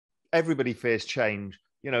everybody fears change.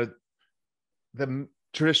 You know, the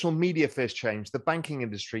traditional media fears change. The banking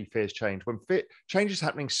industry fears change. When change is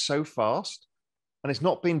happening so fast and it's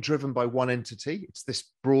not being driven by one entity, it's this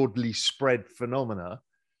broadly spread phenomena.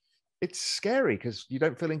 It's scary because you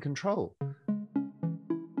don't feel in control.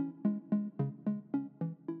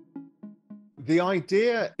 The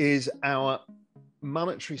idea is our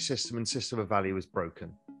monetary system and system of value is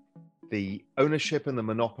broken. The ownership and the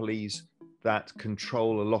monopolies that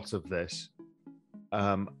control a lot of this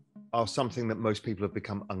are something that most people have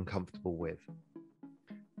become uncomfortable with.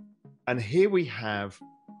 And here we have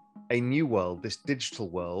a new world, this digital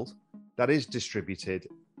world that is distributed,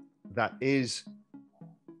 that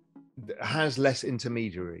has less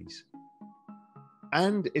intermediaries.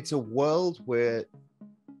 And it's a world where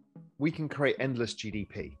we can create endless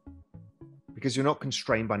GDP because you're not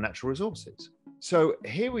constrained by natural resources. So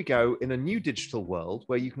here we go in a new digital world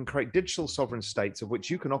where you can create digital sovereign states of which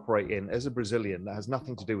you can operate in as a Brazilian that has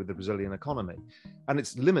nothing to do with the Brazilian economy. And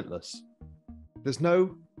it's limitless. There's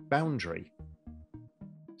no boundary.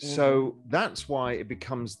 So that's why it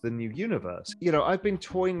becomes the new universe. You know, I've been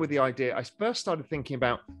toying with the idea. I first started thinking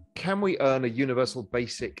about, can we earn a universal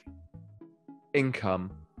basic income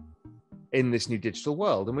in this new digital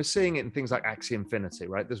world? And we're seeing it in things like Axie Infinity,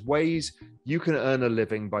 right? There's ways you can earn a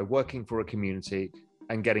living by working for a community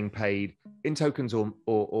and getting paid in tokens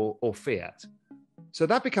or fiat. So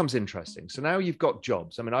that becomes interesting. So now you've got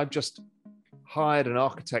jobs. I mean, I've just hired an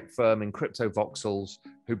architect firm in crypto voxels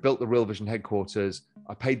who built the Real Vision headquarters.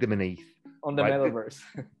 I paid them in ETH. On the metaverse.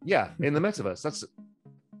 Yeah, in the metaverse.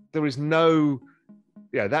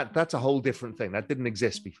 That's a whole different thing. That didn't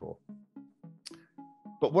exist before.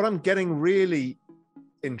 But what I'm getting really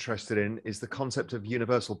interested in is the concept of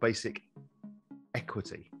universal basic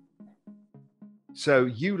equity. So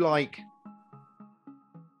you like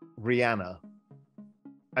Rihanna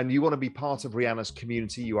and you want to be part of Rihanna's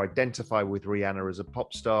community. You identify with Rihanna as a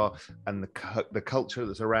pop star and the culture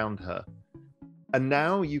that's around her. And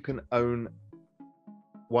now you can own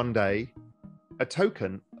one day a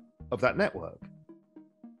token of that network.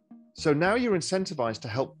 So now you're incentivized to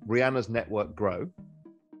help Rihanna's network grow.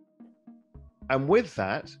 And with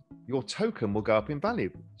that, your token will go up in value.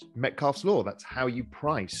 Metcalfe's law, that's how you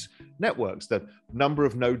price networks, the number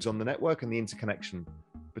of nodes on the network and the interconnection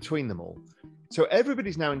between them all. So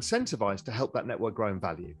everybody's now incentivized to help that network grow in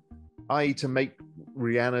value, i.e. to make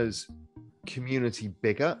Rihanna's community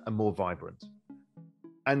bigger and more vibrant.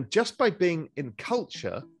 And just by being in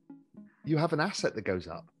culture, you have an asset that goes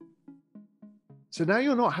up. So now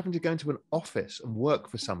you're not having to go into an office and work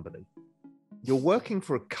for somebody. You're working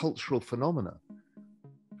for a cultural phenomena.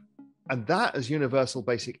 And that as universal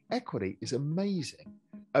basic equity is amazing.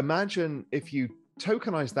 Imagine if you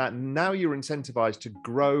tokenize that, now you're incentivized to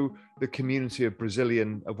grow the community of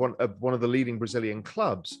one of the leading Brazilian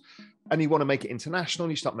clubs. And you want to make it international,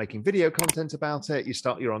 you start making video content about it,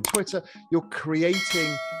 you're on Twitter, you're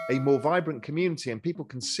creating a more vibrant community and people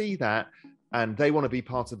can see that and they want to be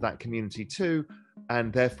part of that community too.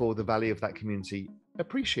 And therefore the value of that community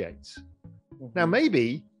appreciates. Now,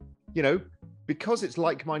 maybe, because it's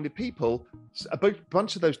like-minded people, a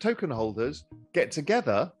bunch of those token holders get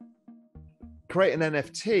together, create an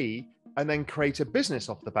NFT, and then create a business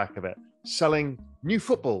off the back of it, selling new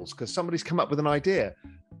footballs because somebody's come up with an idea.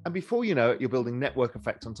 And before you know it, you're building network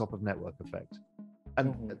effect on top of network effect.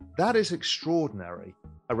 And that is extraordinary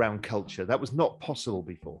around culture. That was not possible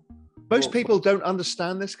before. Most people don't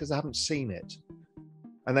understand this because they haven't seen it.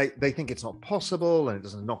 And they think it's not possible and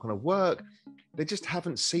it's not going to work. They just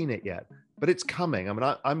haven't seen it yet, but it's coming. I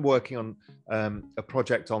mean, I'm working on a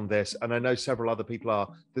project on this, and I know several other people are.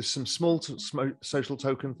 There's some small social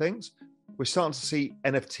token things. We're starting to see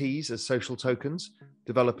NFTs as social tokens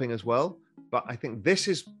developing as well. But I think this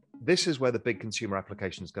is where the big consumer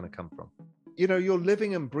application is going to come from. You're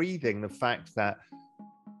living and breathing the fact that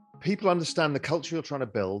people understand the culture you're trying to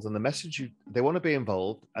build and the message they want to be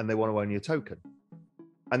involved and they want to own your token.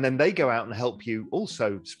 And then they go out and help you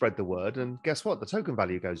also spread the word. And guess what? The token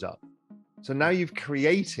value goes up. So now you've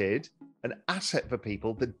created an asset for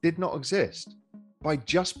people that did not exist by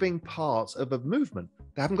just being part of a movement.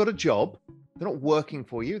 They haven't got a job. They're not working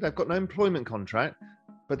for you. They've got no employment contract,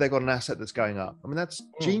 but they've got an asset that's going up. I mean, that's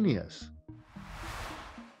genius.